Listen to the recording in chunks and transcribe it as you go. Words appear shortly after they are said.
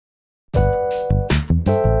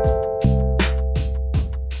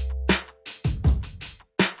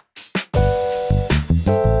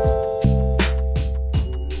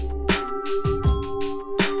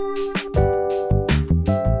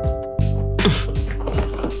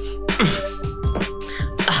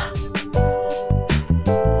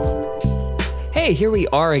Hey, here we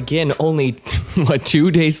are again, only,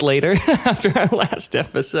 2 days later after our last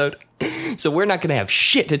episode. So we're not going to have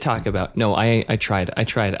shit to talk about. No, I tried.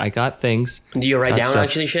 I got things. Do you write down stuff.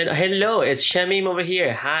 actually, Shen? Hello, it's Shamim over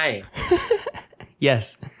here. Hi.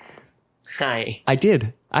 Yes, Hi. I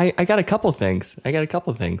did. I got a couple things.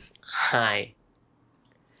 Hi.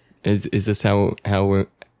 Is this how we're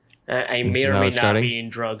I This may is or how may it's not starting? be in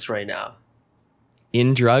drugs right now.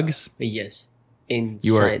 in drugs? Yes. You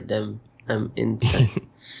Inside them. I'm inside.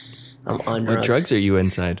 I'm on drugs. What drugs are you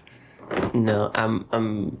inside? No,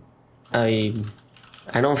 I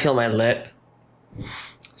don't feel my lip.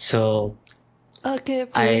 So I can't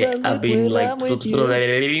I've been like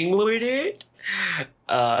living with it.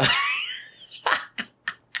 I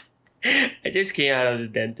just came out of the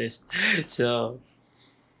dentist, so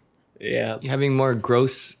yeah. You having more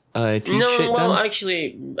gross teeth No, shit well, done?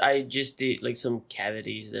 actually, I just did like some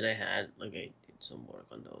cavities that I had. Like I did some work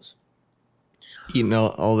on those. Eating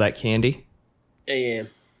all that candy? Yeah,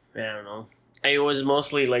 I don't know. It was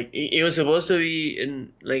mostly like it was supposed to be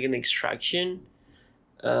in like an extraction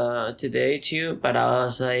today too, but I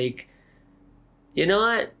was like, you know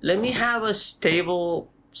what? Let me have a stable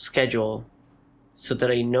schedule so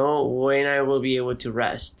that I know when I will be able to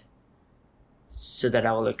rest, so that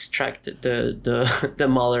I will extract the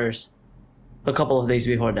molars a couple of days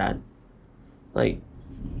before that. Like,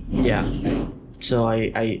 yeah. So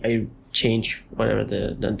I changed whatever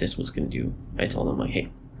the dentist was gonna do. I told him like,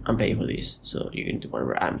 hey, I'm paying for these, so you can do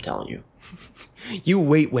whatever I'm telling you. You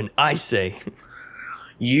wait when I say.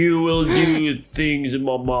 You will do things in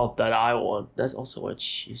my mouth that I want. That's also what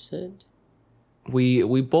she said. We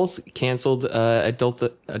both canceled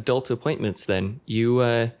adult appointments then.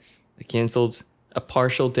 You canceled a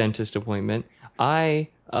partial dentist appointment. I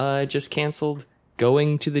just canceled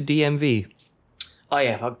going to the DMV. Oh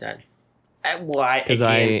yeah, fuck that. Why? 'Cause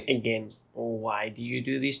Again, why do you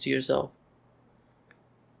do this to yourself?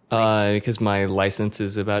 Because my license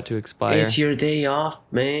is about to expire. It's your day off,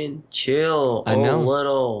 man. Chill. I know. A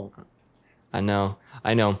little. I know.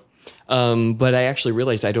 But I actually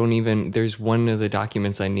realized there's one of the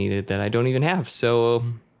documents I needed that I don't even have. So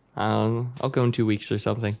I'll go in 2 weeks or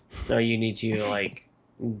something. Now you need to like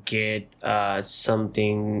get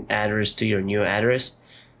something address to your new address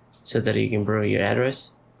so that you can borrow your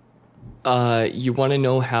address. You want to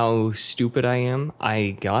know how stupid I am?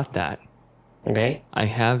 I got that. Okay. I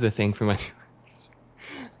have the thing for my...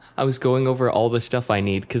 I was going over all the stuff I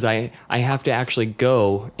need because I have to actually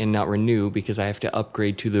go and not renew because I have to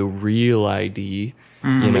upgrade to the real ID.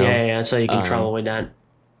 You know? Yeah, so you can travel with that.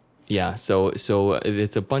 Yeah, so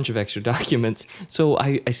it's a bunch of extra documents. So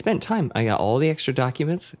I spent time. I got all the extra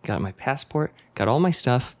documents, got my passport, got all my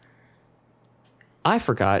stuff. I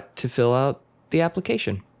forgot to fill out the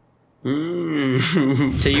application. So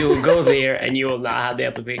you will go there and you will not have the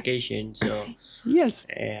application. So Yes.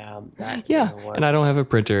 that Yeah, doesn't work. and I don't have a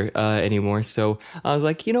printer anymore. So I was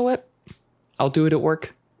like, you know what? I'll do it at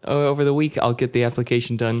work. Over the week, I'll get the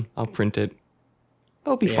application done. I'll print it.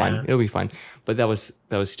 It'll be fine. It'll be fine. But that was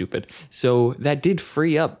stupid. So that did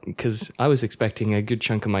free up because I was expecting a good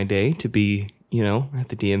chunk of my day to be, at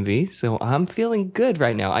the DMV. So I'm feeling good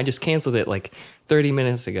right now. I just canceled it like 30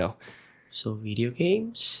 minutes ago. So video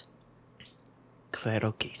games?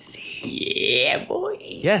 Claro que sí. Yeah, boy.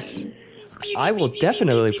 Yes. I will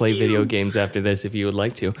definitely play video games after this if you would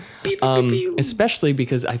like to. Especially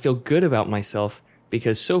because I feel good about myself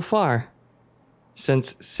because so far,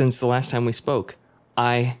 since the last time we spoke,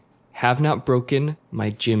 I have not broken my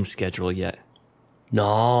gym schedule yet.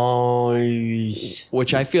 Nice.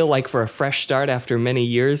 Which I feel like for a fresh start after many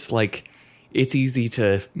years, like it's easy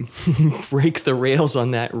to break the rails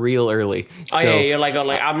on that real early. Oh yeah, you're like,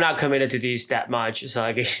 I'm not committed to these that much, so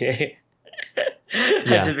I guess at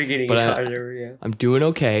the beginning but it's harder. Yeah. I'm doing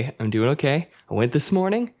okay. I went this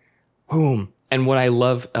morning, boom. And what I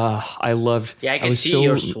loved. Yeah, I can see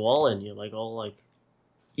you're swollen. You're like all like.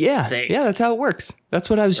 Yeah, thick. yeah, that's how it works. That's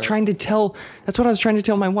what I was trying to tell. That's what I was trying to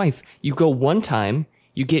tell my wife. You go one time,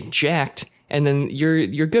 you get jacked, and then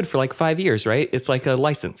you're good for like 5 years, right? It's like a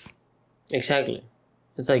license. Exactly.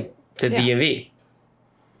 It's like the DMV.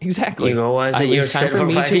 Exactly. You go once and you're it's time set for for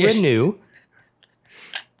me 5 to years. renew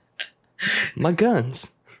my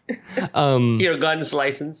guns. Your gun's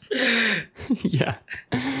license. Yeah.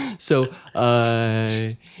 So,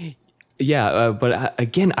 but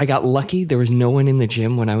again, I got lucky. There was no one in the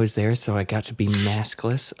gym when I was there, so I got to be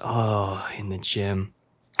maskless. Oh, in the gym.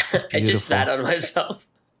 I just spat on myself.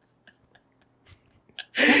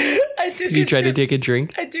 You tried to take a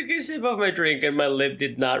drink? I took a sip of my drink and my lip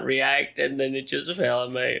did not react, and then it just fell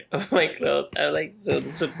on my clothes. I'm like so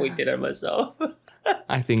disappointed at myself.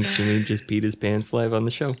 I think Jimmy just peed his pants live on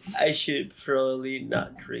the show. I should probably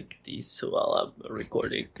not drink these while I'm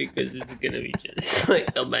recording because it's gonna be just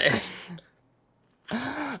like a mess.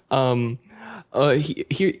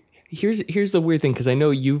 Here's the weird thing, because I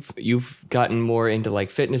know you've gotten more into like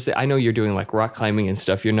fitness. I know you're doing like rock climbing and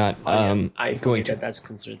stuff. You're not I going to. that's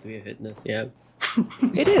considered to be a fitness. Yeah,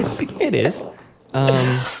 It is.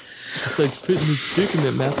 It's like fitness dick in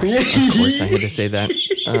that mouth. Of course, I had to say that.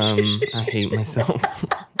 I hate myself.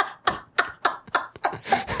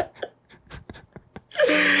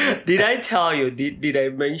 Did I tell you? Did I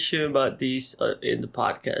mention about these in the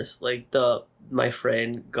podcast? Like my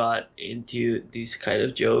friend got into these kind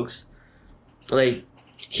of jokes. Like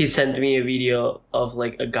he sent me a video of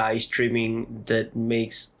like a guy streaming that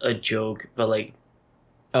makes a joke, but like,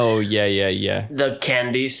 oh yeah. The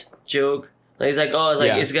Candice joke. Like he's like, oh, it's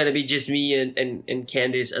like it's gonna be just me and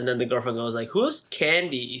Candice, and then the girlfriend goes like, who's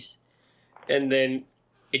Candice? And then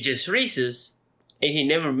it just freezes, and he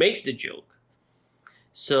never makes the joke.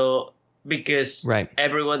 So because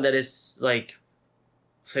everyone that is like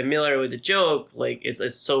familiar with the joke, like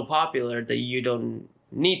it's so popular that you don't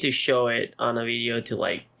need to show it on a video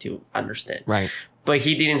to understand. Right. But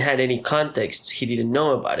he didn't have any context. He didn't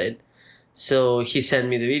know about it. So he sent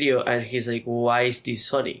me the video and he's like, why is this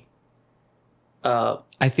funny?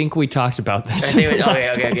 I think we talked about this. I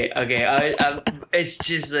think okay. It's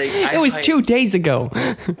just like it was 2 days ago.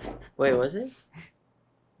 Wait, was it?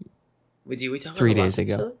 Did we talk 3 about days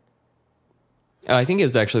ago? episode? Oh, I think it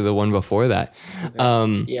was actually the one before that.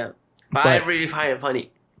 Okay. Yeah, but I really find it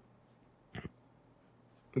funny.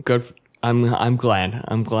 Good. I'm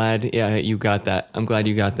glad. Yeah, you got that. I'm glad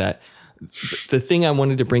you got that. The thing I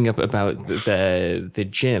wanted to bring up about the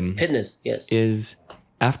gym, fitness, yes, is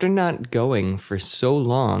after not going for so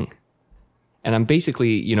long, and I'm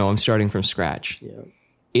basically, I'm starting from scratch. Yeah.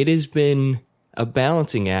 It has been a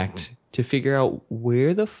balancing act to figure out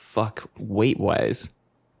where the fuck weight-wise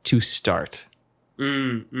to start.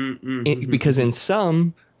 Because in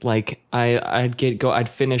some, like I'd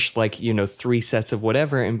finish like 3 sets of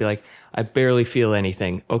whatever and be like, I barely feel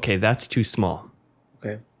anything. Okay, that's too small.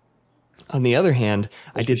 Okay. On the other hand,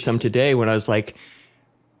 I did some today when I was like,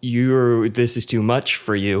 this is too much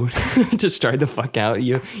for you to start the fuck out.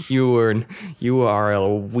 You are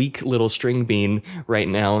a weak little string bean right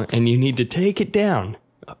now, and you need to take it down.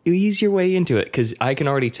 Ease your way into it, because I can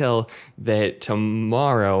already tell that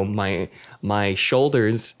tomorrow my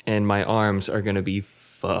shoulders and my arms are gonna be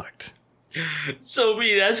fucked. So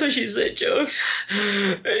me, that's what she said, jokes.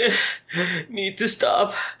 Need to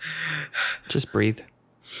stop. Just breathe.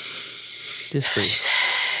 Just breathe.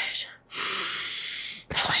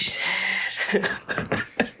 That's what she said.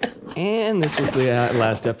 And this was the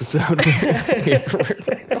last episode. This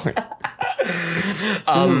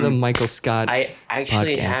isn't the Michael Scott. I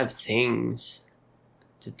actually podcast. have things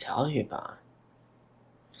to tell you about.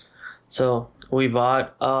 So we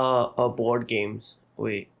bought a board games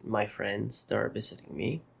with my friends that are visiting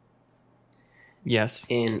me. Yes.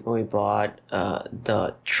 And we bought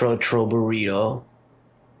the Tro Burrito.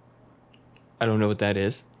 I don't know what that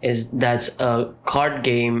is. That's a card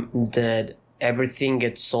game that everything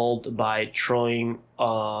gets sold by throwing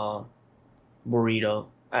a burrito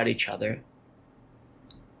at each other.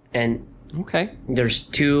 And okay, there's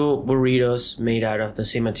 2 burritos made out of the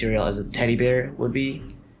same material as a teddy bear would be.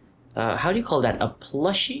 How do you call that? A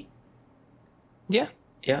plushie? Yeah.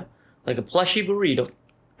 Yeah. Like a plushie burrito.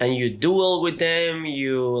 And you duel with them.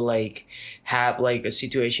 You like have like a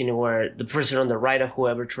situation where the person on the right of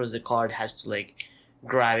whoever throws the card has to like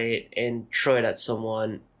grab it and throw it at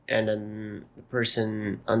someone. And then the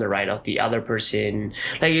person on the right of the other person.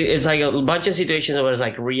 Like it's like a bunch of situations where it's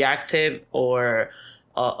like reactive or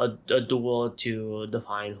a duel to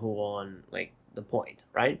define who won like the point,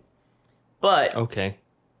 right? But okay,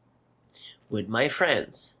 with my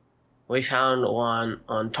friends, we found one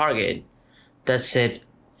on Target that said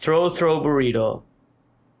Throw Burrito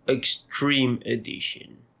Extreme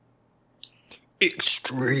Edition.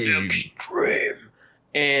 Extreme.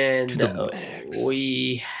 And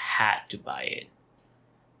we had to buy it.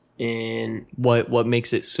 And what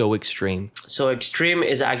makes it so extreme? So extreme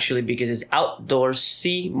is actually because it's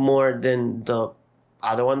outdoorsy more than the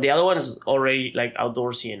other one. The other one is already like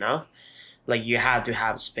outdoorsy enough. Like you have to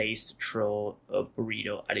have space to throw a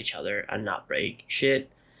burrito at each other and not break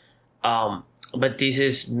shit. But this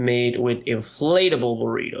is made with inflatable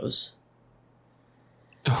burritos.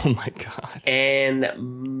 Oh my god.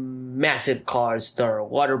 And massive cards that are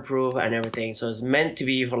waterproof and everything. So it's meant to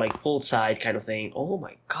be for like poolside kind of thing. Oh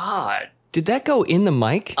my god. Did that go in the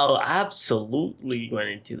mic? Oh, absolutely went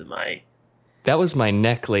into the mic. That was my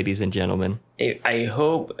neck, ladies and gentlemen. I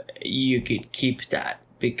hope you could keep that,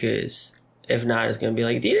 because if not, it's going to be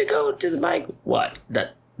like, did it go to the mic? What?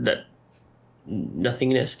 That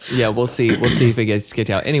nothingness. Yeah, we'll see. We'll see if it gets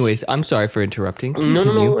kicked out. Anyways, I'm sorry for interrupting.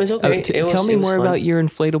 No, it's okay. Tell me more about your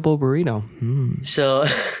inflatable burrito. So,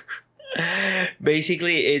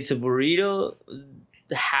 basically, it's a burrito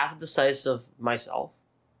half the size of myself,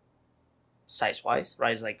 size-wise,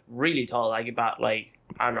 right? It's like really tall, like about like,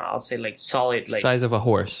 I don't know, I'll say like solid, like size of a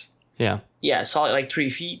horse. Yeah. Yeah, solid like 3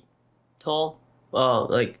 feet tall.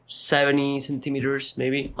 Like 70 centimeters,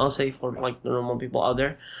 maybe, I'll say, for like the normal people out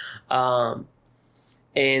there.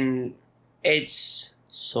 And it's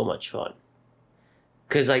so much fun.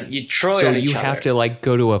 Because like you throw it at each other. So you have to like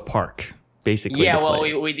go to a park, basically. Yeah, well,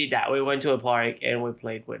 we did that. We went to a park and we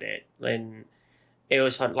played with it. And it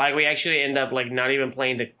was fun. Like we actually end up like not even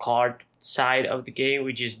playing the card side of the game.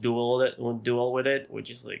 We just duel with it,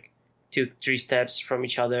 which is like 2-3 steps from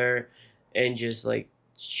each other and just like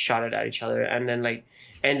shot it at each other, and then like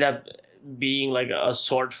end up being like a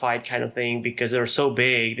sword fight kind of thing, because they're so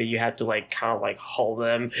big that you have to like kind of like hold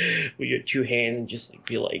them with your 2 hands and just like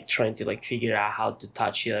be like trying to like figure out how to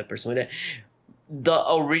touch the other person with it.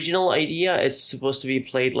 The original idea is supposed to be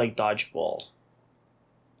played like dodgeball.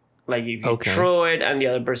 Like if you throw it and the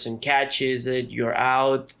other person catches it, you're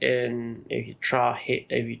out. And if you throw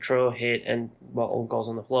hit and ball goes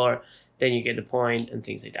on the floor, then you get the point and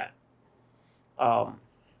things like that.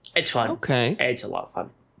 It's fun. Okay. It's a lot of fun.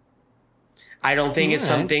 I don't think it's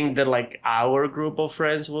something that like our group of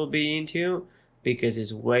friends will be into, because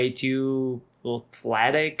it's way too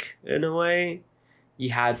athletic in a way. You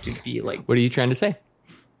have to be like... What are you trying to say?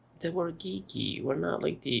 That we're geeky. We're not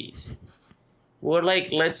like these. We're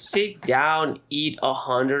like, let's sit down, eat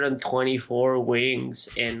 124 wings,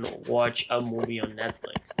 and watch a movie on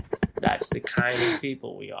Netflix. That's the kind of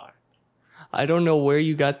people we are. I don't know where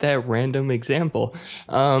you got that random example.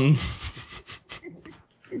 Damn,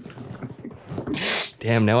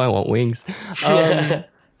 now I want wings. And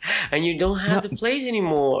you don't have the place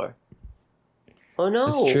anymore. Oh no.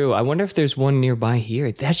 That's true. I wonder if there's one nearby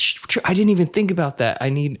here. That's true. I didn't even think about that. I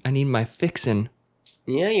need my fixin'.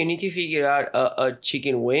 Yeah, you need to figure out a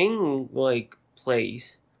chicken wing like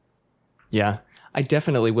place. Yeah. I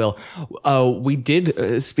definitely will. We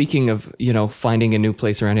did, speaking of, finding a new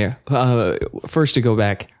place around here, first to go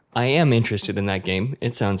back, I am interested in that game.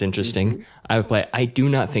 It sounds interesting. Mm-hmm. I would play. I do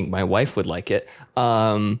not think my wife would like it.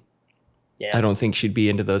 I don't think she'd be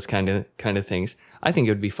into those kind of things. I think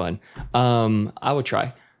it would be fun. I would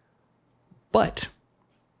try. But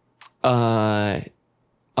we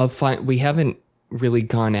haven't really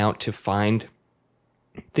gone out to find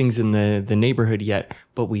things in the neighborhood yet,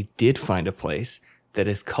 but we did find a place that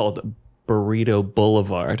is called Burrito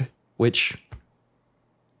Boulevard, which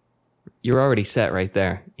you're already set right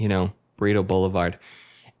there, Burrito Boulevard.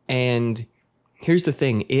 And here's the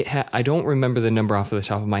thing, I don't remember the number off of the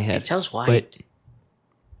top of my head. It sounds white. But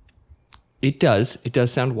it does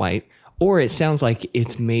sound white, or it sounds like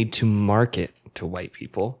it's made to market to white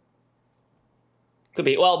people. Could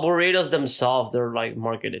be. Well, burritos themselves, they're like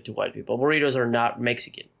marketed to white people. Burritos are not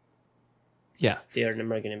Mexican. Yeah. They are an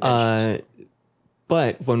American invention.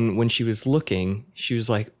 But when she was looking, she was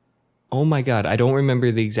like, oh my God, I don't remember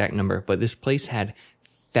the exact number, but this place had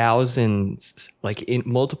thousands, like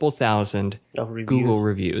multiple thousand Google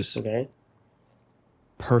reviews. Okay.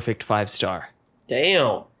 Perfect 5-star.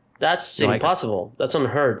 Damn. That's impossible. That's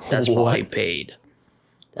unheard. That's what I paid.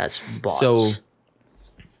 That's bots. So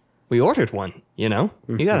we ordered one,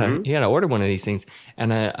 Mm-hmm. You gotta order one of these things. And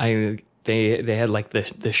they had like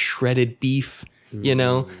the shredded beef,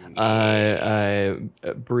 burrito,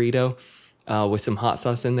 with some hot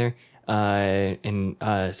sauce in there, and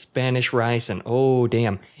Spanish rice, and oh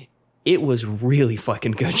damn, it was really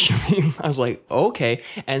fucking good. I was like, okay.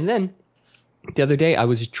 And then the other day I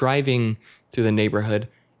was driving through the neighborhood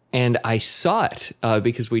and I saw it,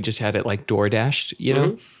 because we just had it like DoorDashed,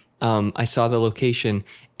 Mm-hmm. I saw the location,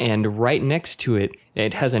 and right next to it,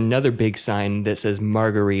 it has another big sign that says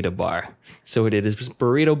Margarita Bar. So it is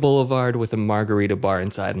Burrito Boulevard with a margarita bar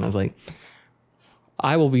inside. And I was like,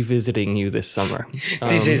 I will be visiting you this summer.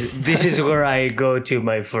 This is where I go to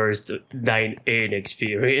my first dine-in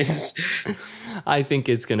experience. I think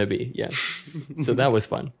it's going to be, yeah. So that was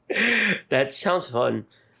fun. That sounds fun.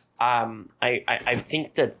 I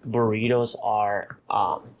think that burritos are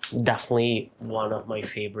definitely one of my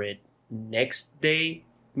favorite next day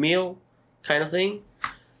meal kind of thing.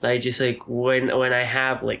 Like just like when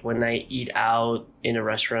I eat out in a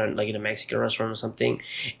restaurant, like in a Mexican restaurant or something,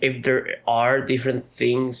 if there are different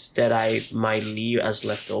things that I might leave as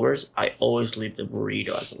leftovers, I always leave the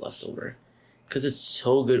burrito as a leftover, because it's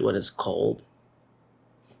so good when it's cold.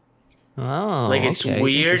 Oh, like it's okay,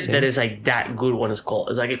 weird that it's like that good when it's cold.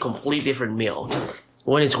 It's like a complete different meal.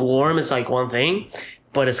 When it's warm, it's like one thing,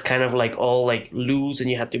 but it's kind of like all like loose,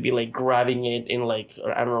 and you have to be like grabbing it in like,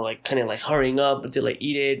 or I don't know, like kind of like hurrying up until I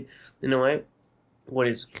eat it. You know what? When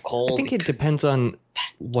it's cold, I think it depends on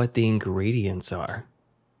what the ingredients are.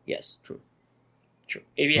 Yes, true.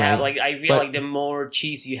 If you have like, I feel like the more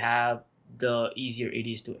cheese you have, the easier it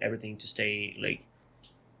is to everything to stay like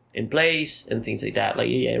in place and things like that. Like,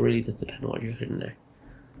 yeah, it really does depend on what you're putting there.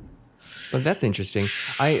 But that's interesting.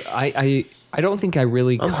 I don't think I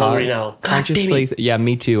really I'm hungry now. consciously. Yeah,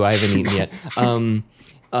 me too. I haven't eaten yet.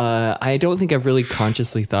 I don't think I've really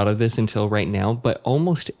consciously thought of this until right now. But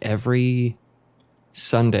almost every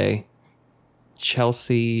Sunday,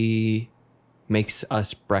 Chelsea makes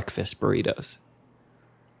us breakfast burritos,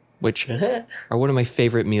 which are one of my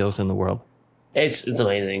favorite meals in the world. It's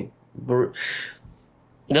amazing.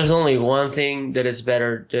 There's only one thing that is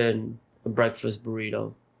better than a breakfast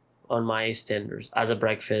burrito on my standards as a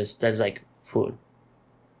breakfast. That's like food.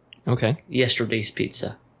 Okay. Yesterday's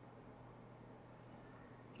pizza.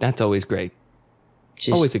 That's always great.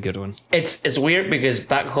 Always a good one. It's weird because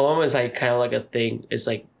back home it's like kind of like a thing. It's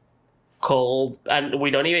like cold, and we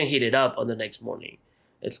don't even heat it up on the next morning.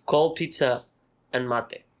 It's cold pizza and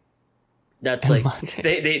mate. That's like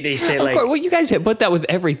they say like, well, you guys put that with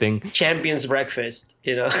everything. Champions breakfast,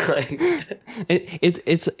 you know. Like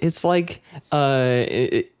it's like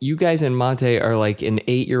you guys in mate are like an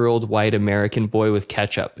 8-year-old white American boy with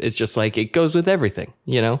ketchup. It's just like it goes with everything,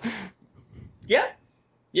 you know. Yeah.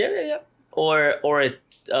 Or a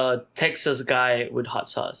Texas guy with hot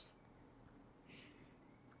sauce.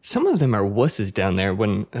 Some of them are wusses down there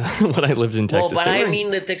when I lived in Texas. Well, but I mean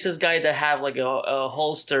the Texas guy that have like a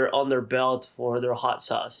holster on their belt for their hot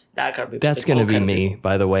sauce. That kind of people. That's gonna be me,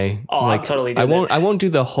 by the way. Oh, like, I'm totally I won't do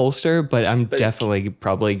the holster, but I'm definitely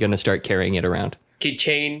probably gonna start carrying it around.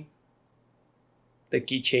 Keychain. The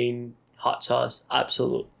keychain hot sauce,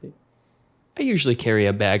 absolutely. I usually carry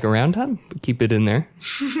a bag around. I keep it in there.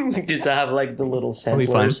 Just have like the little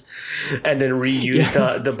samplers, and then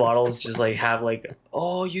reuse the bottles. Just like have like,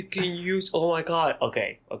 oh, you can use. Oh my god.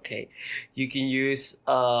 Okay. You can use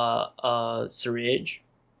a syringe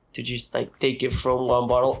to just like take it from one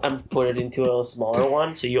bottle and put it into a smaller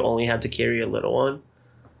one, so you only have to carry a little one.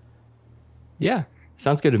 Yeah,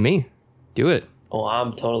 sounds good to me. Do it. Oh,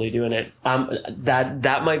 I'm totally doing it.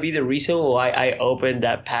 That might be the reason why I opened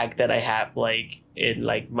that pack that I have like in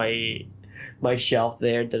like my shelf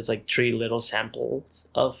there. There's like 3 little samples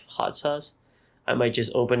of hot sauce. I might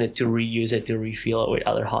just open it to reuse it, to refill it with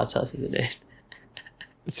other hot sauces in it.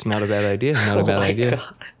 It's not a bad idea. Not a bad idea.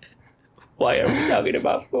 God. Why are we talking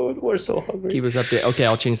about food? We're so hungry. Keep us updated. Okay,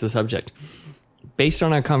 I'll change the subject. Based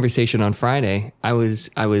on our conversation on Friday, I was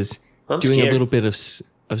doing scared. a little bit of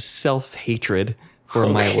self-hatred for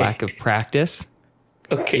my lack of practice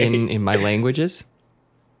in my languages.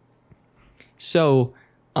 So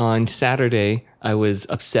on Saturday, I was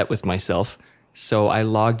upset with myself. So I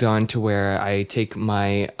logged on to where I take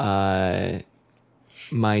my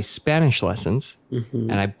my Spanish lessons,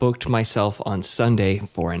 and I booked myself on Sunday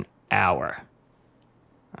for an hour.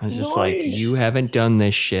 I was just like, you haven't done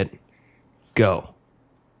this shit. Go.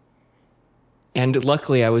 And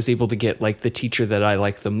luckily I was able to get like the teacher that I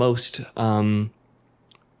like the most.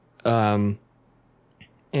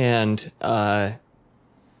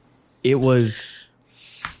 It was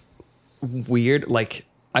weird. Like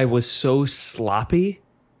I was so sloppy,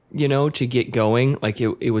 you know, to get going. Like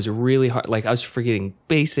it was really hard. Like I was forgetting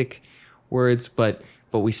basic words, but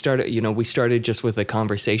we started just with a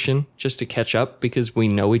conversation just to catch up because we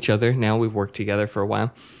know each other now. We've worked together for a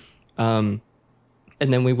while.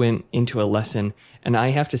 And then we went into a lesson, and I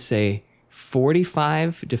have to say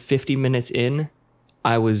 45 to 50 minutes in,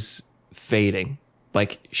 I was fading.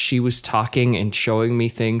 Like she was talking and showing me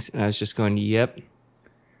things, and I was just going, yep,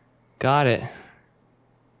 got it.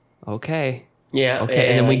 Okay. Yeah. Okay.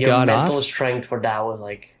 And then we got off. Mental strength for that was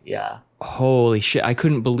like, yeah. Holy shit. I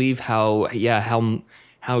couldn't believe how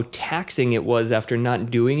taxing it was after not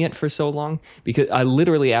doing it for so long. Because I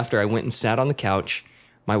literally, after I went and sat on the couch,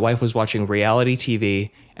 my wife was watching reality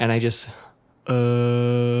TV, and I just,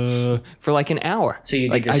 for like an hour. So you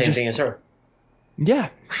did the same thing as her? Yeah.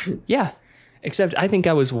 Yeah. Except I think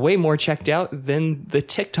I was way more checked out than the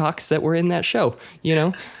TikToks that were in that show, you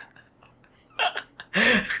know?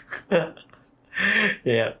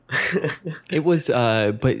 Yeah. It was,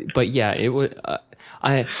 but yeah, it was.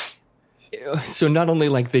 So not only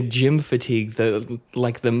like the gym fatigue,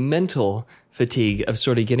 the mental fatigue of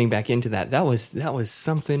sort of getting back into that. That was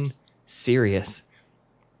something serious.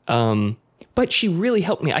 But she really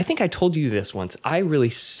helped me. I think I told you this once. I really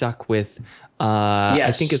suck with. Yes.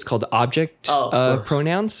 I think it's called object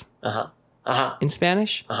pronouns in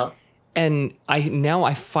Spanish. And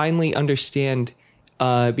I finally understand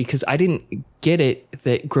because I didn't get it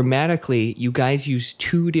that grammatically you guys use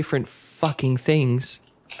two different fucking things.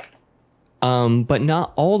 But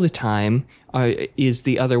not all the time is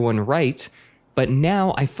the other one right. But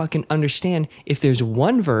now I fucking understand if there's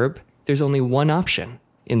one verb, there's only one option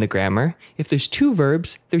in the grammar. If there's two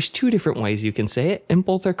verbs, there's two different ways you can say it, and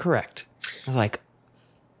both are correct. I was like,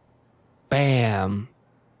 bam.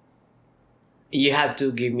 You have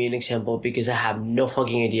to give me an example because I have no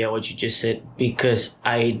fucking idea what you just said because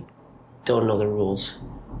I don't know the rules.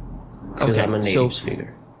 Because I'm a native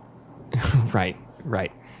speaker. Right.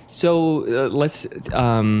 So let's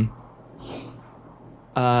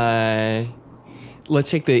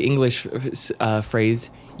take the English phrase.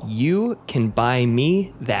 You can buy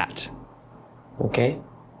me that. Okay.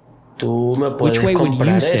 Tú me puedes Which way would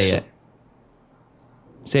you say eso. it?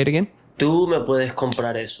 Say it again. Tú me puedes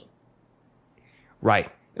comprar eso. Right.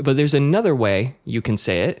 But there's another way you can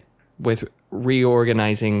say it with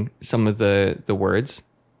reorganizing some of the words.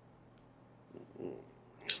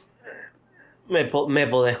 Me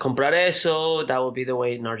puedes comprar eso. That would be the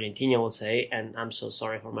way an Argentinian would say. And I'm so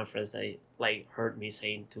sorry for my friends that heard me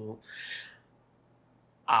saying too.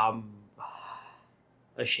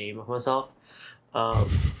 Ashamed of myself.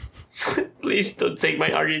 Please don't take my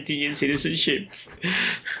Argentinian citizenship.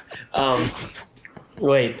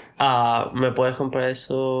 Wait. Me puedes comprar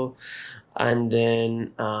eso. And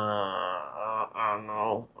then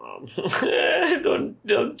no.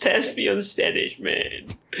 Don't test me on Spanish,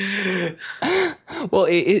 man. Well,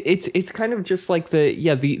 it's kind of just like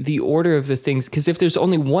the order of the things, because if there's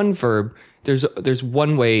only one verb, there's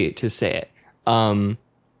one way to say it. And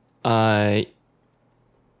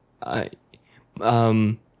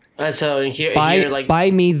so here like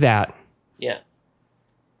buy me that. Yeah.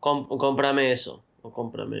 Cómprame eso. O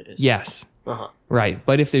cómprame eso. Yes. Right,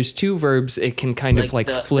 but if there's two verbs, it can kind of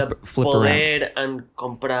flip poder around. And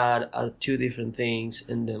comprar are two different things,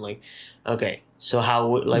 and then okay, so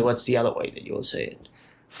what's the other way that you will say it?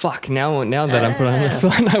 Fuck! Now that I'm put on this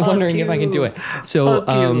one, I'm wondering if I can do it. So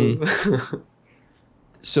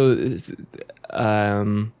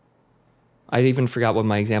I even forgot what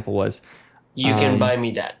my example was. You can buy me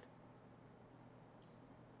that.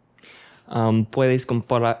 Puedes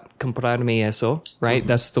comprarme eso, right? Mm-hmm.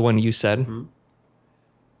 That's the one you said.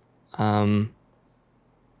 Mm-hmm.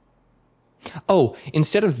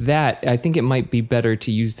 Instead of that, I think it might be better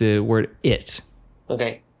to use the word it.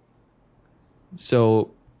 Okay.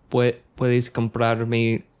 So, puedes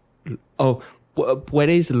comprarme...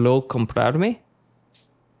 ¿puedes lo comprarme?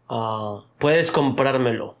 Puedes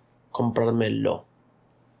comprármelo. Comprármelo.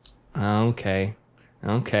 Okay.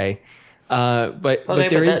 But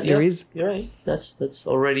there is you're right. That's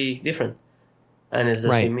already different, and it's the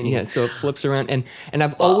same meaning. Yeah, so it flips around, and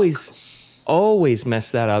I've always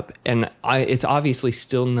messed that up, and it's obviously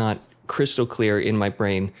still not crystal clear in my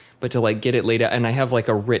brain. But to get it laid out, and I have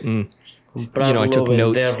a written, I took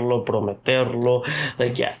notes. Venderlo, prometerlo,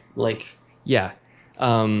 yeah.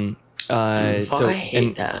 I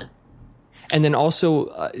hate that. And then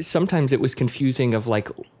also sometimes it was confusing of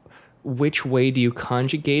which way do you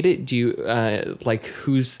conjugate it? Do you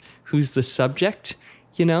who's the subject?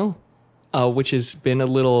 Which has been a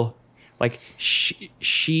little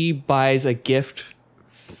she buys a gift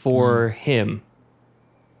for him.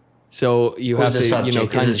 So you have to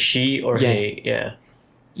subject? Is it she or he? Yeah.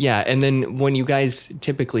 Yeah, and then when you guys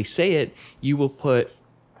typically say it, you will put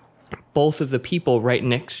both of the people right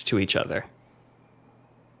next to each other.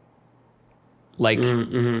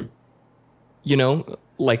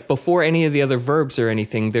 Before any of the other verbs or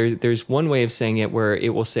anything, there's one way of saying it where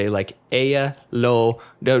it will say ella lo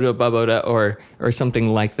da da ba ba da or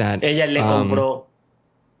something like that. Ella le compró.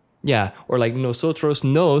 Yeah, or nosotros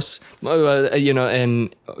nos,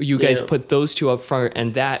 and you guys put those two up front,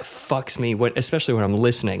 and that fucks me. Especially when I'm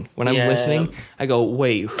listening. When I'm listening, I go,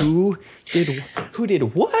 wait, who did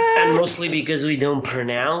what? And mostly because we don't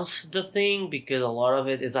pronounce the thing, because a lot of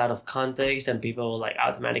it is out of context, and people will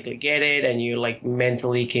automatically get it, and you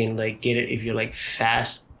mentally can get it if you're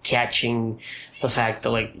fast catching the fact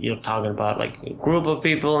that you're talking about a group of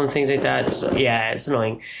people and things like that. So yeah, it's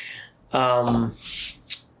annoying.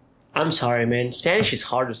 I'm sorry, man. Spanish is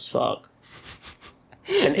hard as fuck.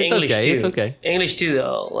 And It's English okay. too. It's okay. English too,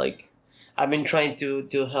 though. Like, I've been trying to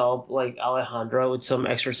help like Alejandra with some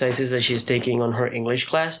exercises that she's taking on her English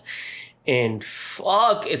class, and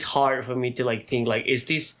fuck, it's hard for me to like think like, is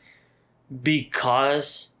this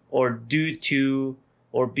because or due to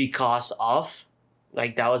or because of?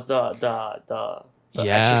 Like that was the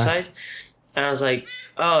exercise, and I was like,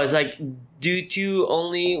 oh, it's like due to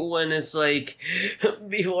only when it's like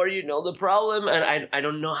before you know the problem, and I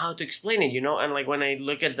don't know how to explain it, and like when I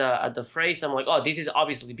look at the phrase, I'm like, oh, this is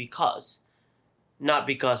obviously because, not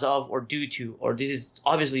because of or due to, or this is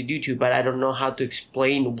obviously due to, but I don't know how to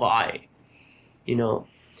explain why,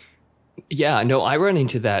 Yeah, no, I run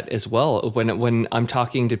into that as well when I'm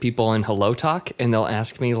talking to people in Hello Talk, and they'll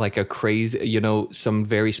ask me like a crazy, some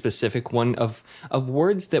very specific one of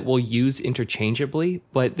words that we'll use interchangeably,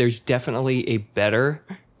 but there's definitely a better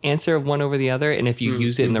answer of one over the other, and if you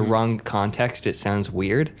use it in the wrong context, it sounds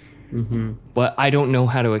weird. Mm-hmm. But I don't know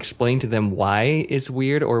how to explain to them why it's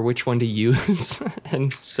weird or which one to use,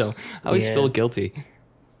 and so I always feel guilty.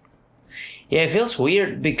 Yeah, it feels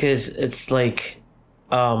weird because it's like,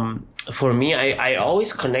 for me, I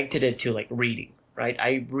always connected it to like reading, right?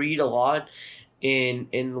 I read a lot, in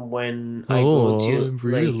when I go to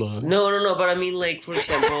read a like, lot. no, but I mean like, for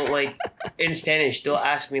example, like in Spanish, they'll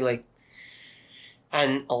ask me like,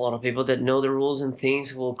 and a lot of people that know the rules and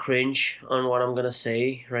things will cringe on what I'm gonna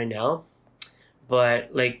say right now.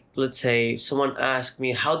 But like, let's say someone asked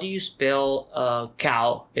me, how do you spell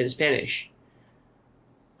cow in Spanish?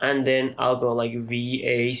 And then I'll go like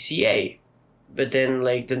VACA. But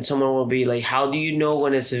then someone will be like, how do you know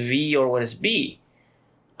when it's V or when it's B?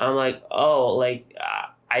 I'm like, oh, like,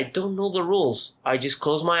 I don't know the rules. I just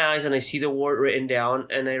close my eyes and I see the word written down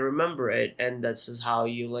and I remember it. And that's just how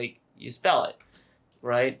you spell it.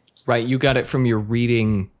 Right? Right. You got it from your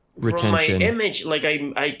reading retention. From my image, like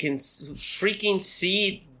I can freaking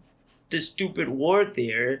see the stupid word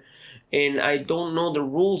there. And I don't know the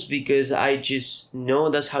rules because I just know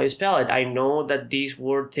that's how you spell it. I know that this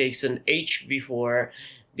word takes an H before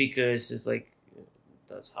because it's like,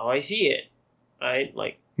 that's how I see it. Right?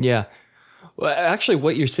 Like, yeah. Well, actually,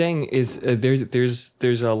 what you're saying is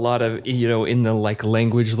there's a lot of, in the like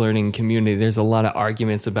language learning community, there's a lot of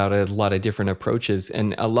arguments about a lot of different approaches.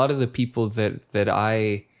 And a lot of the people that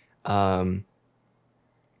I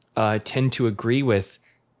tend to agree with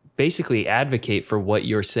basically advocate for what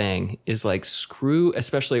you're saying is like,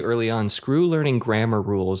 especially early on, screw learning grammar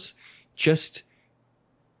rules. Just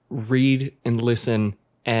read and listen,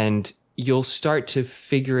 and you'll start to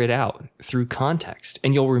figure it out through context,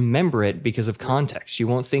 and you'll remember it because of context. You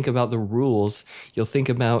won't think about the rules. You'll think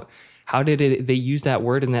about how did they use that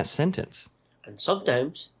word in that sentence. And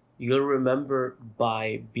sometimes you'll remember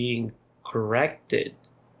by being corrected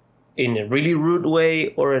in a really rude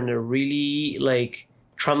way or in a really like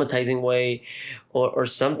traumatizing way or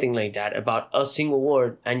something like that about a single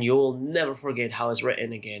word, and you'll never forget how it's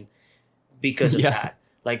written again because of that.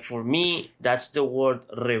 Like for me, that's the word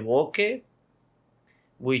revoque,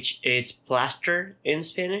 which is plaster in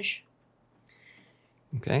Spanish.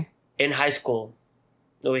 Okay. In high school,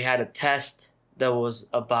 we had a test that was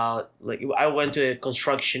about, like, I went to a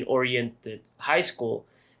construction-oriented high school.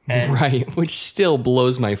 And right, which still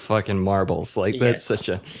blows my fucking marbles. Like, that's such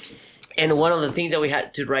a... And one of the things that we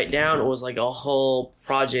had to write down was like a whole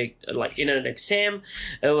project, like in an exam.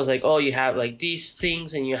 It was like, oh, you have like these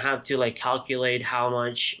things and you have to like calculate how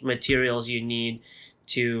much materials you need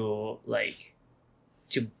to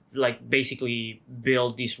basically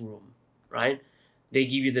build this room, right? They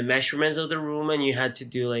give you the measurements of the room and you had to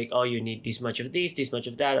do like, oh, you need this much of this much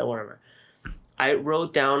of that, or whatever. I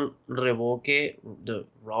wrote down revoque the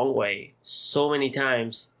wrong way so many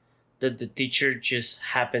times that the teacher just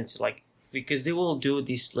happened to like, because they will do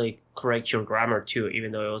this like correct your grammar too,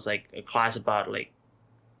 even though it was like a class about like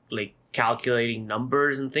calculating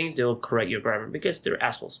numbers and things, they will correct your grammar because they're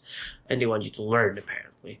assholes and they want you to learn,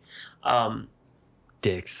 apparently.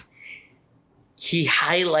 Dicks. He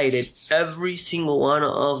highlighted every single one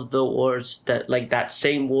of the words that, like that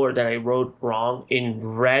same word that I wrote wrong in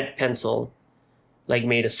red pencil, like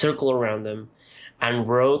made a circle around them and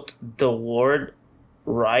wrote the word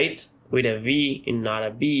right with a V and not a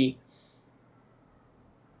B,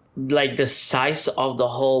 like the size of the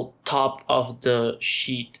whole top of the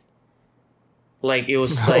sheet. Like it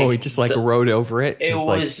was like, he just like wrote over it. It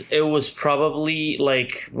was probably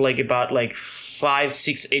like about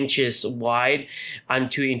 5-6 inches wide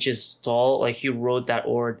and 2 inches tall. Like he wrote that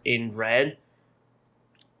word in red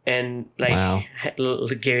and like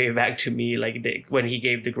gave it back to me. Like when he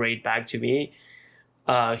gave the grade back to me,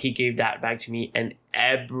 he gave that back to me, and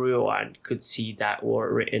everyone could see that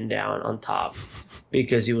word written down on top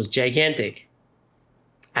because it was gigantic.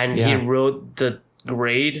 And he wrote the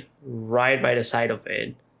grade right by the side of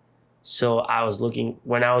it. So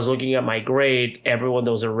when I was looking at my grade, everyone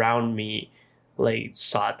that was around me like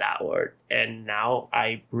saw that word. And now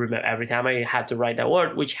I remember every time I had to write that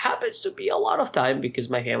word, which happens to be a lot of time because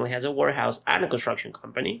my family has a warehouse and a construction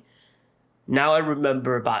company. Now I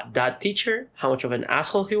remember about that teacher, how much of an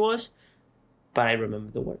asshole he was, but I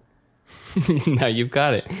remember the word. Now you've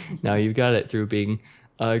got it. Now you've got it through being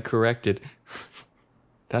corrected.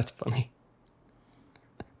 That's funny.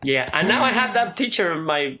 Yeah, and now I have that teacher on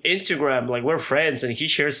my Instagram. Like, we're friends, and he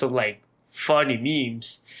shares some like funny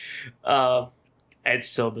memes. It's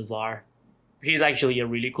so bizarre. He's actually a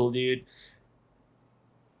really cool dude.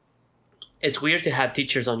 It's weird to have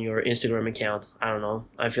teachers on your Instagram account. I don't know.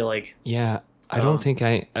 I feel like I don't think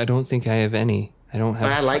I have any. I don't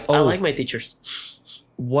have. But I like my teachers.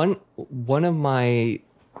 One of my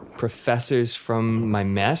professors from my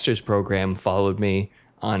master's program followed me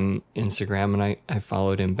on Instagram, and I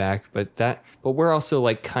followed him back. But we're also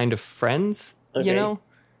like kind of friends, you know.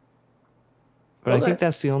 But I think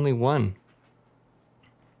that's the only one.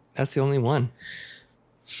 That's the only one.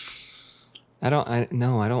 I don't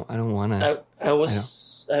want to. I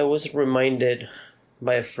was reminded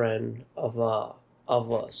by a friend of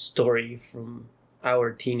a story from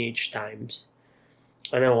our teenage times,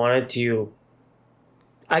 and I wanted to.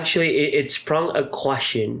 Actually, it sprung a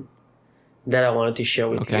question that I wanted to share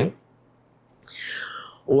with you.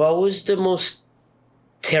 What was the most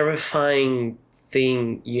terrifying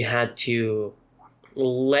thing you had to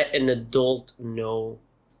let an adult know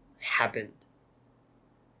happened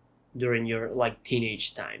during your like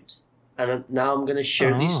teenage times? And now I'm gonna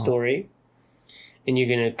share this story, and you're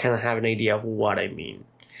gonna kind of have an idea of what I mean.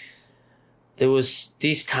 There was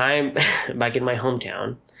this time back in my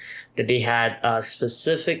hometown that they had a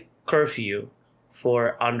specific curfew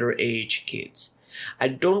for underage kids. I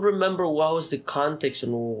don't remember what was the context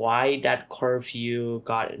and why that curfew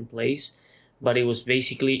got in place, but it was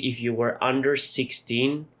basically if you were under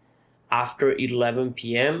 16 after 11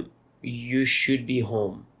 p.m., you should be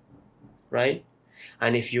home, right?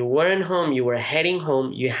 And if you weren't home, you were heading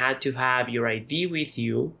home, you had to have your ID with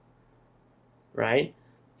you, right?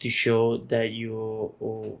 To show that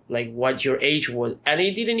you, like, what your age was. And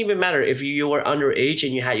it didn't even matter if you were underage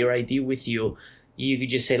and you had your ID with you. You could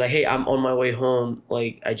just say, like, hey, I'm on my way home.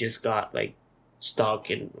 Like, I just got, like, stuck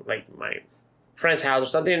in, like, my friend's house or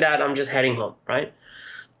something like that. I'm just heading home, right?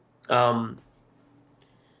 A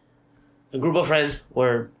group of friends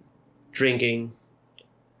were drinking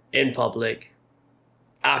in public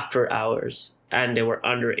after hours, and they were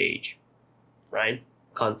underage, right?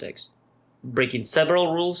 Context. Breaking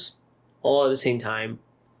several rules all at the same time.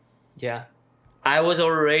 Yeah. I was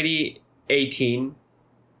already 18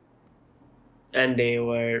 and they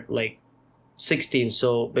were like 16,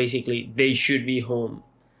 so basically they should be home,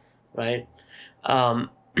 right?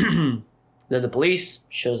 Then the police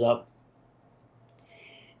shows up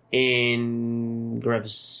and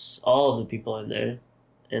grabs all of the people in there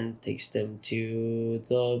and takes them to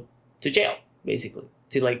jail, basically,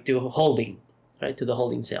 to holding, right, to the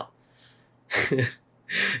holding cell.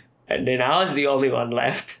 And then I was the only one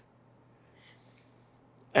left.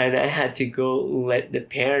 And I had to go let the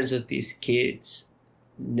parents of these kids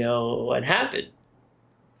know what happened.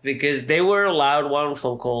 Because they were allowed one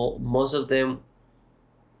phone call. Most of them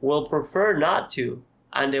will prefer not to.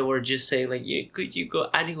 And they were just saying, like, yeah, could you go?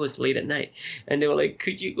 And it was late at night. And they were like,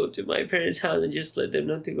 could you go to my parents' house and just let them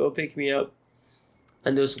know to go pick me up?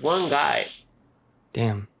 And there was one guy.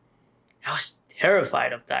 Damn. I was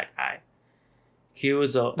terrified of that guy. He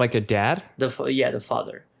was like a dad? The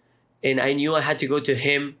father. And I knew I had to go to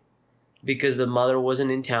him because the mother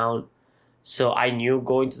wasn't in town. So I knew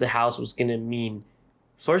going to the house was going to mean,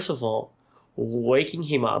 first of all, waking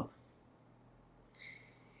him up.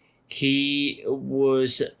 He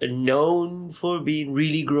was known for being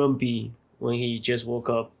really grumpy when he just woke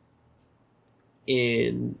up.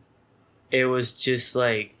 And it was just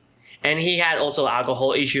like... And he had also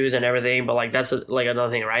alcohol issues and everything, but like that's like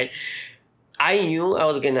another thing, right? I knew I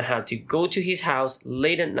was going to have to go to his house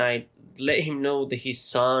late at night, let him know that his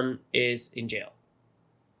son is in jail.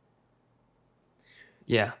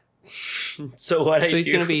 Yeah. So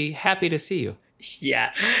he's going to be happy to see you.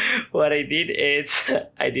 Yeah. What I did is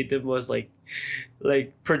I did the most like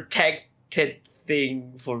protected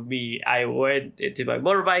thing for me. I went into my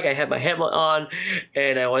motorbike, I had my helmet on,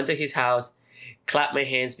 and I went to his house, clapped my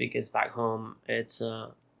hands because back home it's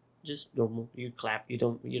just normal. You clap. You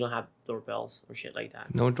don't have doorbells or shit like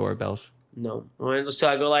that. No doorbells. No. So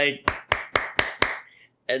I go like,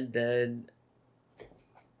 and then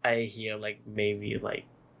I hear like maybe like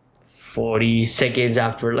 40 seconds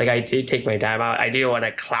after, like I did take my time out. I didn't want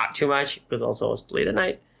to clap too much because also it was late at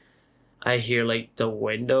night. I hear like the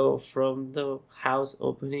window from the house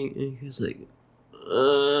opening, and he's like,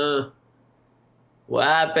 what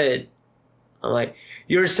happened? I'm like,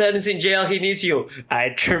 your son's in jail, he needs you. I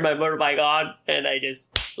turned my motorbike on and I just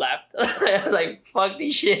left. I was like, fuck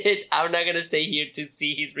this shit. I'm not gonna stay here to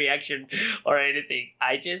see his reaction or anything.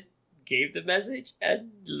 I just gave the message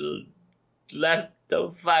and left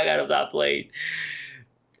the fuck out of that plane.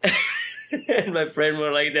 And my friend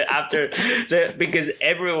were like that after because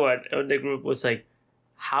everyone on the group was like,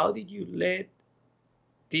 how did you let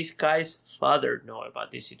this guy's father know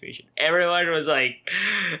about this situation? Everyone was like,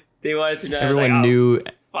 they wanted to know. Everyone like, knew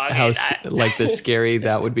how like the scary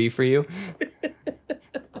that would be for you.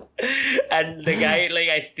 And the guy, like,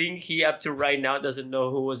 I think he up to right now doesn't know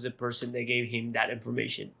who was the person that gave him that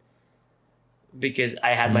information, because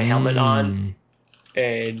I had my helmet on.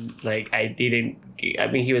 And like I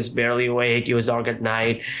mean, he was barely awake. It was dark at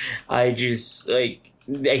night. I just like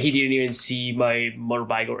he didn't even see my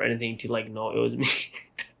motorbike or anything to like know it was me.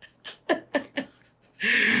 I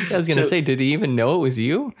was gonna say, did he even know it was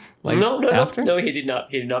you? Like no, he did not.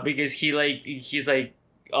 He did not, because he's like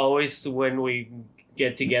always when we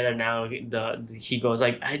get together now. He goes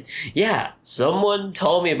like, yeah, someone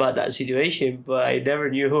told me about that situation, but I never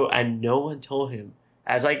knew who, and no one told him.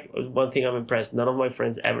 As like one thing I'm impressed, none of my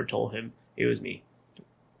friends ever told him it was me.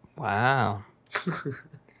 Wow.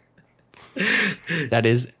 That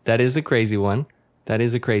is a crazy one. That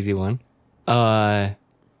is a crazy one. I'm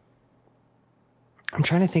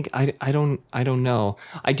trying to think. I don't know.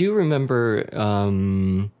 I do remember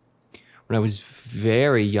when I was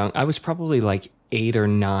very young. I was probably like 8 or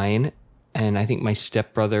 9, and I think my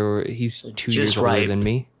stepbrother, he's 2 years older than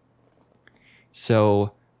me.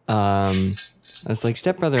 So I was like,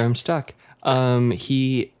 stepbrother, I'm stuck.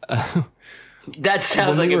 He. That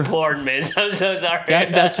sounds like a porn, man. I'm so sorry.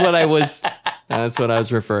 That's what I was. That's what I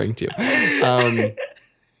was referring to.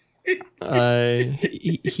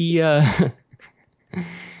 He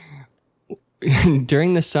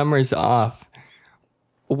during the summers off,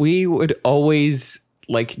 we would always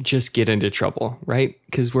like just get into trouble, right?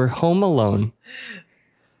 Because we're home alone.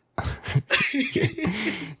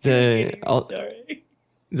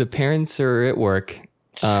 The parents are at work,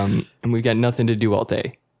 and we've got nothing to do all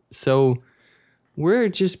day. So we're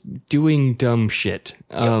just doing dumb shit.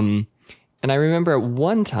 And I remember at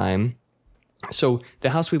one time, so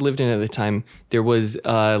the house we lived in at the time, there was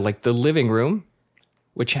like the living room,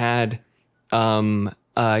 which had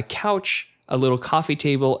a couch, a little coffee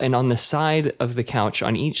table, and on the side of the couch,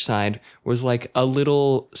 on each side, was like a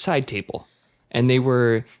little side table. And they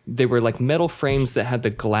were like metal frames that had the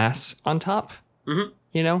glass on top. Mm-hmm.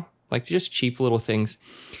 You know, like just cheap little things.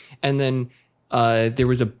 And then there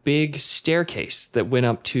was a big staircase that went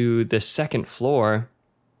up to the second floor,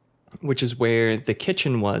 which is where the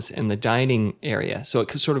kitchen was and the dining area. So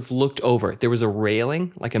it sort of looked over. There was a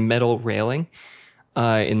railing, like a metal railing,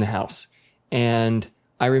 in the house. And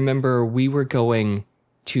I remember we were going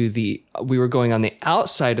on the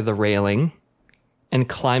outside of the railing and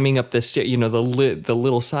climbing up the stair, you know, the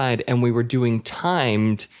little side, and we were doing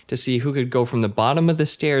timed to see who could go from the bottom of the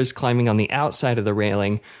stairs, climbing on the outside of the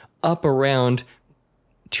railing, up around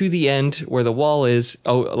to the end where the wall is,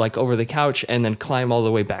 like over the couch, and then climb all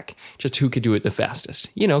the way back. Just who could do it the fastest,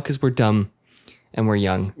 you know, because we're dumb and we're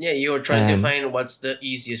young. Yeah, you were trying to find what's the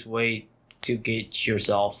easiest way to get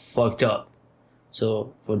yourself fucked up.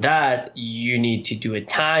 So for that, you need to do it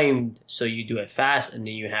timed, so you do it fast, and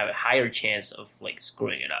then you have a higher chance of like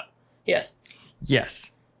screwing it up. Yes.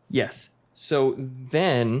 So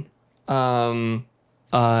then, my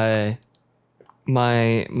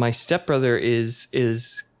stepbrother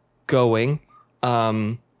is going.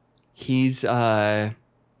 He's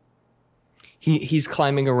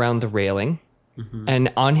climbing around the railing, mm-hmm.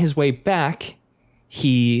 and on his way back,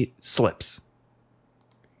 he slips.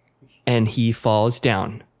 And he falls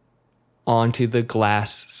down onto the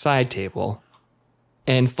glass side table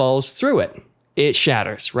and falls through it. It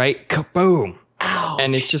shatters, right? Kaboom! Ouch.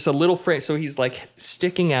 And it's just a little frame. So he's like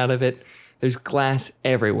sticking out of it. There's glass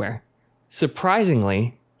everywhere.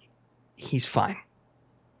 Surprisingly, he's fine.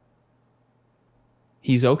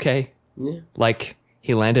 He's okay. Yeah. Like,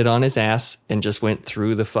 he landed on his ass and just went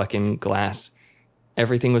through the fucking glass.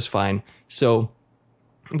 Everything was fine. So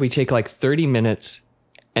we take like 30 minutes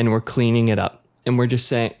and we're cleaning it up. And we're just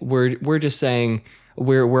saying, we're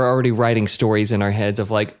already writing stories in our heads of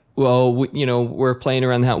like, well, we're playing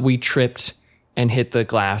around the house. We tripped and hit the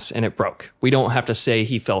glass and it broke. We don't have to say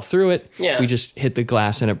he fell through it. Yeah. We just hit the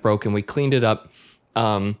glass and it broke and we cleaned it up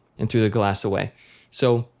and threw the glass away.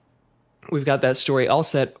 So we've got that story all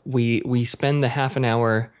set. We spend the half an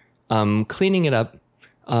hour cleaning it up,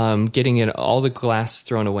 getting it all the glass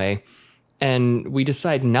thrown away, and we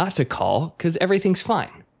decide not to call because everything's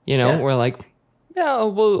fine. We're like, yeah,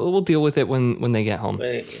 we'll deal with it when they get home.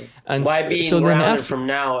 And why being grounded from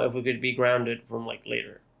now if we could be grounded from like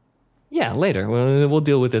later? Yeah, later. We'll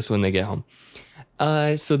deal with this when they get home.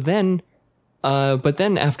 But then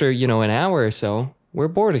after an hour or so, we're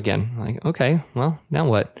bored again. Like, okay, well, now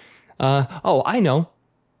what? I know.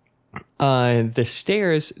 The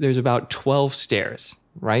stairs, there's about 12 stairs,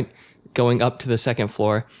 right? Going up to the second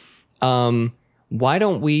floor. Why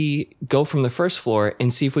don't we go from the first floor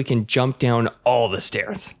and see if we can jump down all the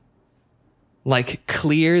stairs? Like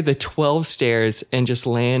clear the 12 stairs and just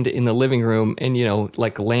land in the living room and,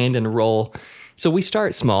 like land and roll. So we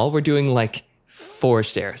start small. We're doing like 4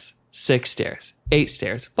 stairs, 6 stairs, 8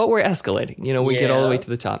 stairs, but we're escalating. We get all the way to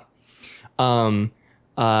the top.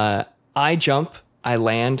 I jump, I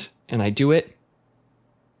land, and I do it.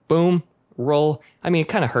 Boom, roll. I mean, it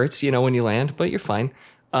kind of hurts, when you land, but you're fine.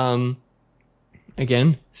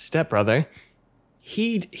 Again, stepbrother,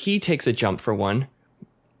 he takes a jump for one,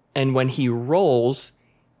 and when he rolls,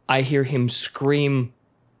 I hear him scream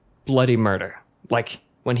bloody murder, like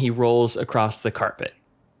when he rolls across the carpet.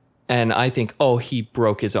 And I think, oh, he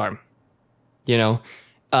broke his arm,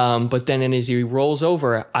 but then as he rolls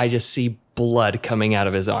over, I just see blood coming out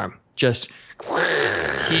of his arm. Just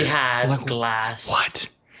he had glass. What?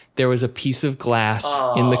 There was a piece of glass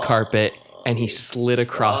in the carpet, and he slid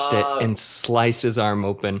across it and sliced his arm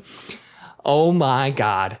open. Oh my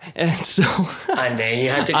God. And so and then you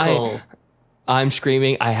had to call. I'm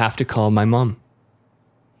screaming, I have to call my mom.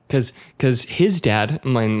 Cause his dad,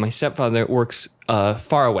 my stepfather, works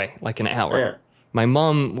far away, like an hour. Yeah. My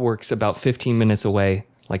mom works about 15 minutes away,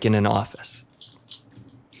 like in an office.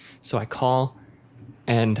 So I call,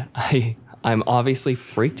 and I'm obviously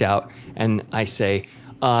freaked out, and I say,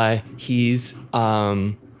 he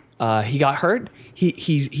got hurt.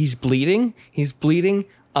 He's bleeding.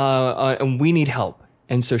 And we need help.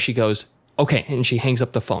 And so she goes, okay. And she hangs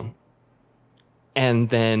up the phone. And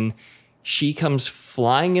then she comes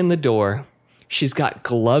flying in the door. She's got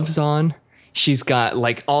gloves on. She's got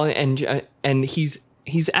like all, and he's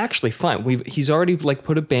actually fine. He's already like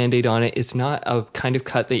put a Band-Aid on it. It's not a kind of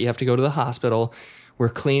cut that you have to go to the hospital. We're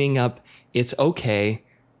cleaning up. It's okay.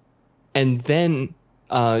 And then,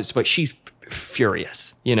 but she's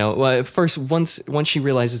furious, Well, first, once she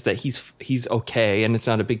realizes that he's okay and it's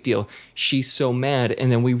not a big deal, she's so mad.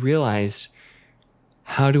 And then we realized,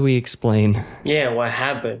 how do we explain? Yeah, what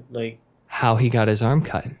happened? Like how he got his arm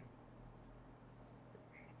cut.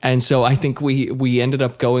 And so I think we ended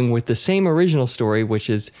up going with the same original story, which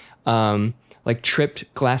is like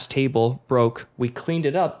tripped, glass table, broke. We cleaned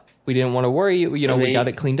it up. We didn't want to worry, we got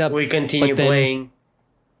it cleaned up. We continue playing.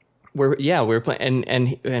 We were playing,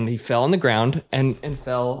 and he fell on the ground and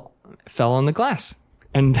fell on the glass,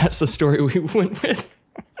 and that's the story we went with.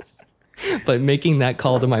 But making that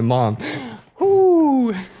call to my mom,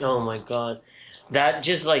 whoo! Oh my God, that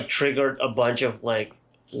just like triggered a bunch of like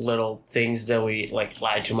little things that we like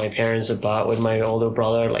lied to my parents about with my older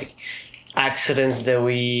brother, like accidents that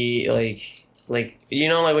we like like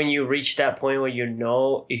when you reach that point where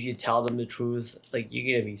if you tell them the truth, like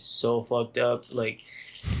you're gonna be so fucked up, like.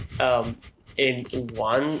 In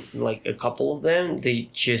one, like a couple of them, they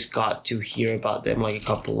just got to hear about them like a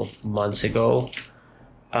couple of months ago.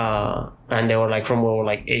 And they were like from when we were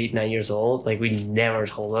like 8-9 years old. Like we never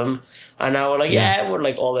told them. And now we're like, yeah, we're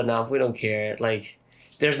like old enough. We don't care. Like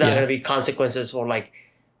there's not going to be consequences for like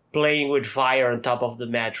playing with fire on top of the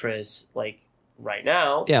mattress like right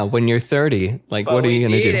now. Yeah, when you're 30, like what are you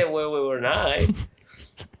going to do? We did it when we were 9.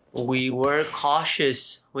 We were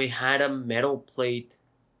cautious. We had a metal plate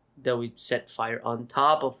that we set fire on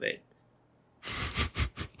top of it.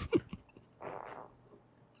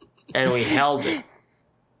 And we held it.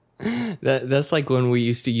 That's like when we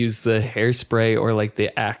used to use the hairspray or like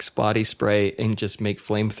the Axe body spray and just make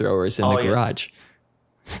flamethrowers in the garage.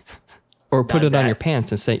 Or put it on your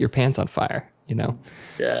pants and set your pants on fire,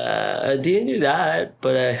 I didn't do that,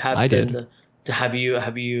 but I did. Have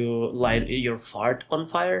you light your fart on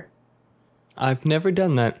fire? I've never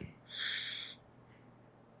done that.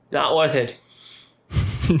 Not worth it.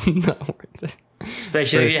 Not worth it.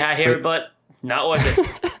 Especially if you have hair, but not worth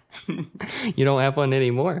it. You don't have one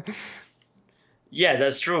anymore. Yeah,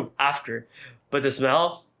 that's true. After. But the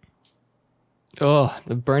smell? Oh,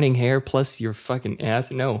 the burning hair plus your fucking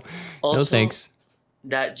ass. No. Also, no thanks.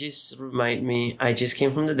 that just remind me. I just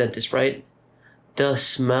came from the dentist, right? The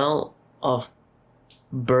smell of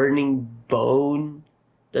burning bone,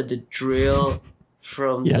 the drill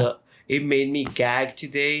from it made me gag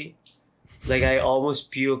today. Like I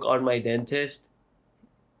almost puke on my dentist.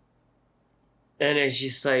 And it's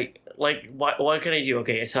just like what can I do?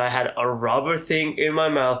 Okay, so I had a rubber thing in my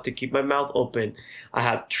mouth to keep my mouth open. I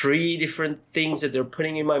have 3 different things that they're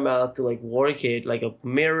putting in my mouth to like work it, like a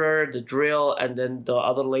mirror, the drill, and then the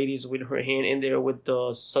other ladies with her hand in there with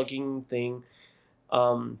the sucking thing.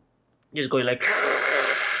 Just going like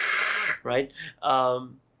right.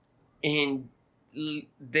 And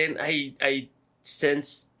then I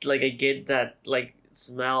sense like I get that like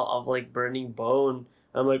smell of like burning bone.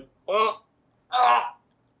 I'm like,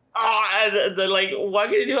 and they're like, what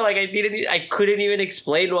can you do? Like I couldn't even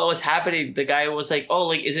explain what was happening. The guy was like, oh,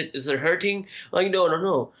 like is it hurting? I'm like,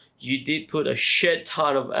 no. You did put a shit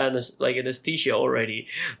ton of anesthesia already.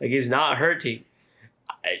 Like it's not hurting.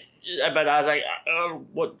 But I was like,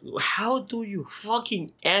 what? How do you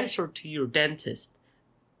fucking answer to your dentist?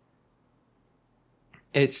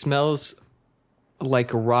 It smells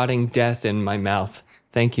like rotting death in my mouth.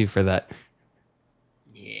 Thank you for that.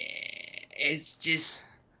 Yeah, it's just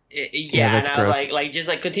that's and gross. I was like just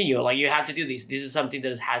like continue. Like you have to do this. This is something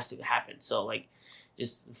that has to happen. So like,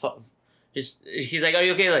 just he's like, are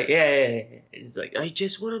you okay? Like yeah. It's like I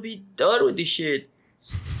just want to be done with this shit.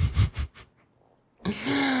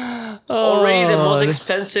 Already the most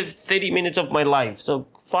expensive 30 minutes of my life. So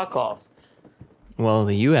fuck off.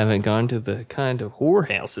 Well, you haven't gone to the kind of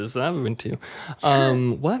whorehouses I've been to.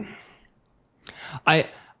 What?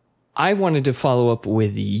 I wanted to follow up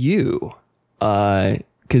with you,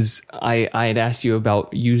 because I had asked you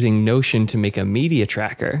about using Notion to make a media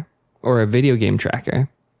tracker or a video game tracker.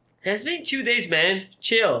 It's been 2 days, man.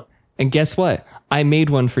 Chill. And guess what? I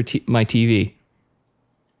made one for my TV.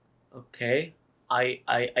 Okay.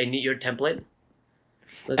 I need your template.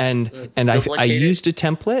 I used a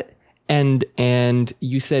template. And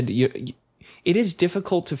you said it is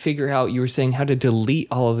difficult to figure out. You were saying how to delete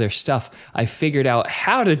all of their stuff. I figured out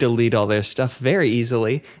how to delete all their stuff very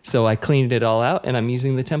easily. So I cleaned it all out and I'm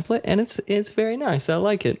using the template and it's very nice. I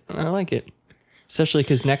like it. Especially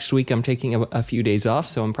because next week I'm taking a few days off.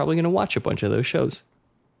 So I'm probably going to watch a bunch of those shows.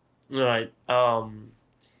 All right.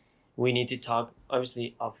 We need to talk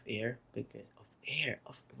obviously off air because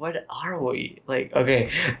what are we like? Okay,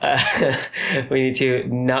 we need to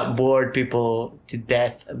not bore people to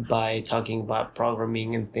death by talking about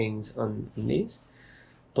programming and things on these,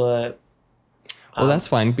 but well, that's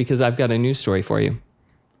fine because I've got a news story for you.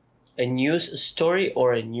 A news story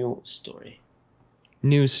or a new story?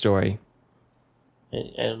 News story.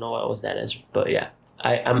 I don't know what was that answer, but yeah,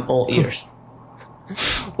 I'm all ears.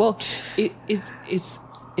 Well,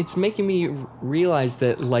 it's making me realize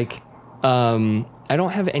that like. I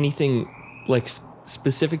don't have anything like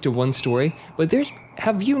specific to one story, but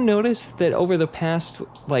have you noticed that over the past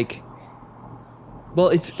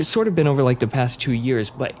it's sort of been over like the past 2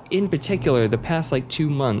 years, but in particular the past like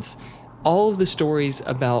 2 months, all of the stories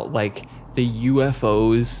about like the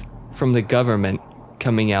UFOs from the government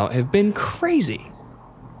coming out have been crazy.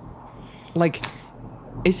 Like,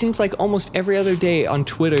 it seems like almost every other day on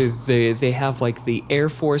Twitter, they have like the Air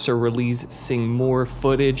Force are releasing more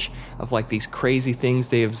footage of like these crazy things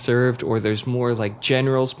they observed, or there's more like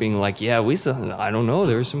generals being like, yeah, I don't know,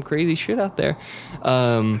 there was some crazy shit out there.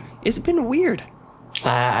 It's been weird.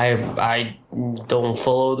 I don't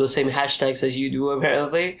follow the same hashtags as you do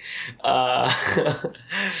apparently.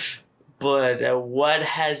 But what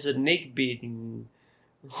has Nick been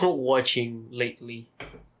watching lately?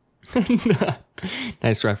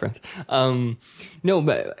 Nice reference. No,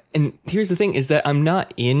 but and here's the thing is that I'm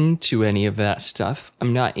not into any of that stuff.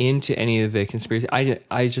 I'm not into any of the conspiracy.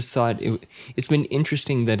 I just thought it's been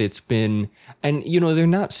interesting that it's been, and you know, they're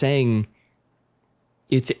not saying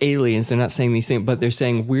it's aliens. They're not saying these things, but they're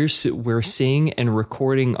saying we're seeing and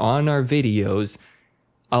recording on our videos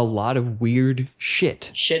a lot of weird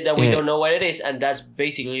shit that we don't know what it is, and that's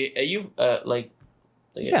basically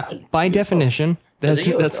by definition.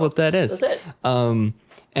 That's what that is. That's it.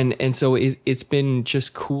 And so it's been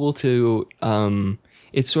just cool to,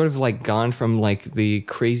 it's sort of like gone from like the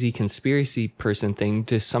crazy conspiracy person thing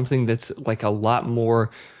to something that's like a lot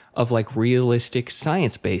more of like realistic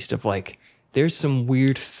science based of like, there's some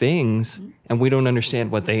weird things and we don't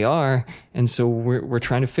understand what they are. And so we're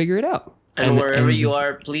trying to figure it out. And wherever you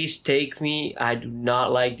are, please take me. I do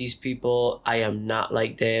not like these people. I am not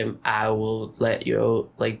like them. I will let you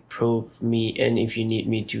like prove me. And if you need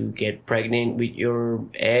me to get pregnant with your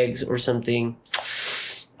eggs or something,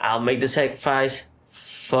 I'll make the sacrifice.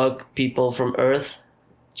 Fuck people from Earth.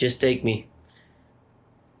 Just take me.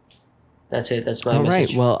 That's it. That's my All message.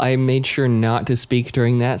 right. Well, I made sure not to speak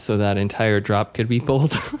during that so that entire drop could be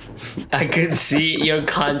pulled. I could see your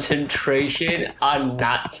concentration on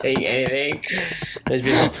not saying anything. But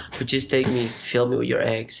just take me. Fill me with your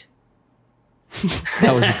eggs.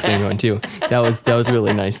 That was a clean one too. That was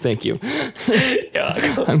really nice. Thank you.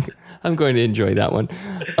 Yeah. I'm going to enjoy that one.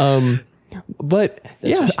 But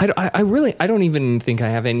yeah, I don't even think I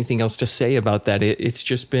have anything else to say about that. It's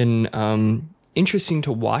just been interesting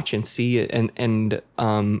to watch and see, and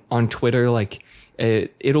on Twitter, like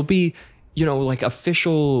it'll be, like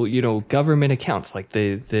official, government accounts, like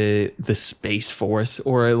the Space Force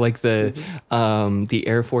or like the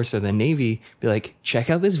Air Force or the Navy, be like, check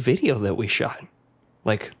out this video that we shot.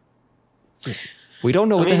 Like, we don't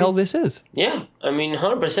know what the hell this is. Yeah,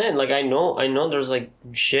 100%. Like, I know there's like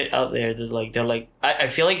shit out there that like they're like, I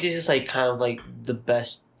feel like this is like kind of like the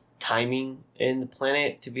best timing in the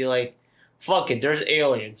planet to be like, fuck it, there's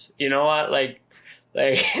aliens. You know what? Like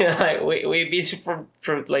we've been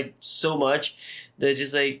for like so much. They're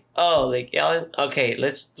just like, oh, like alien. Okay,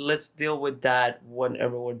 let's deal with that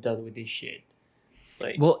whenever we're done with this shit.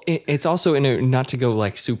 Like, well, it's also not to go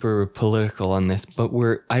like super political on this, but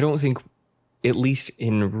I don't think, at least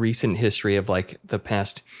in recent history of like the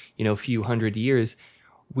past, few hundred years,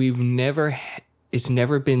 it's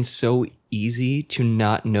never been so easy to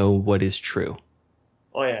not know what is true.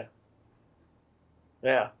 Oh yeah.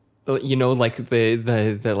 Yeah. Like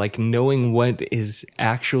the like knowing what is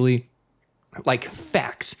actually like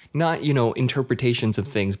facts, not, interpretations of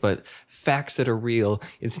things, but facts that are real.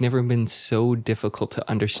 It's never been so difficult to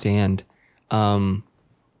understand,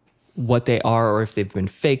 what they are, or if they've been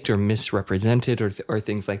faked or misrepresented or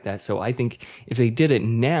things like that. So I think if they did it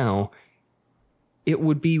now, it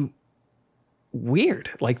would be weird.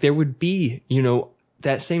 Like there would be,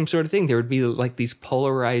 that same sort of thing. There would be like these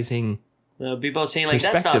polarizing people saying like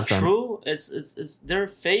that's not true. It's they're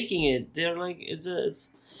faking it. They're like it's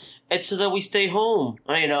so that we stay home.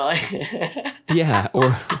 Yeah,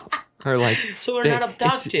 or like so we're not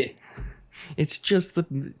abducted. It's just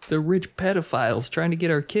the rich pedophiles trying to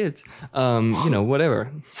get our kids.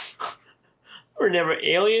 Whatever. We're never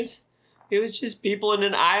aliens. It was just people in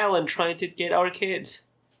an island trying to get our kids.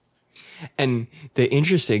 And the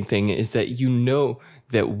interesting thing is that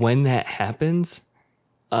that when that happens,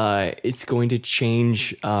 it's going to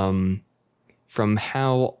change from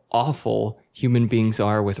how awful human beings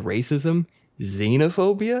are with racism,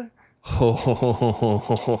 xenophobia,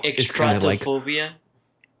 extratophobia.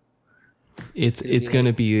 It's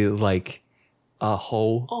gonna be like a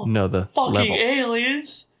whole nother fucking level.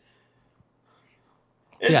 Aliens.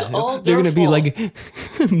 It's all they're gonna be like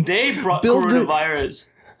they brought coronavirus.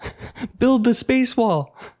 Build the space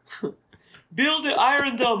wall. Build the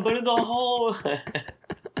Iron Dome, but in the hole.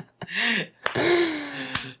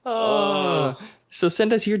 So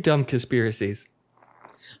send us your dumb conspiracies.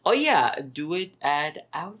 Oh yeah, do it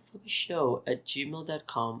at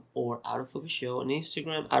outofocushow@gmail.com or outofocushow on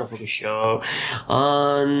Instagram, outofocushow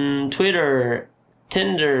on Twitter,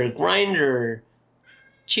 Tinder, Grindr,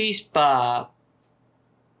 Chispa,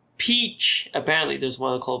 Peach. Apparently, there's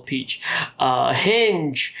one called Peach.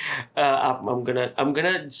 Hinge. I'm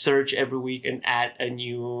gonna search every week and add a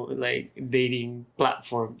new like dating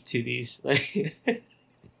platform to these.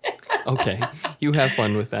 Okay, you have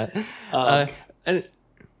fun with that. And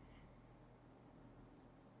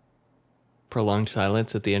prolonged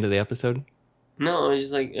silence at the end of the episode. No, I was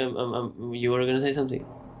just like, you were gonna say something.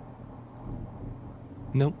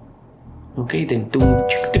 Nope. Okay then.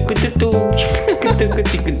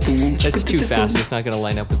 That's too fast. It's not gonna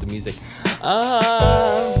line up with the music.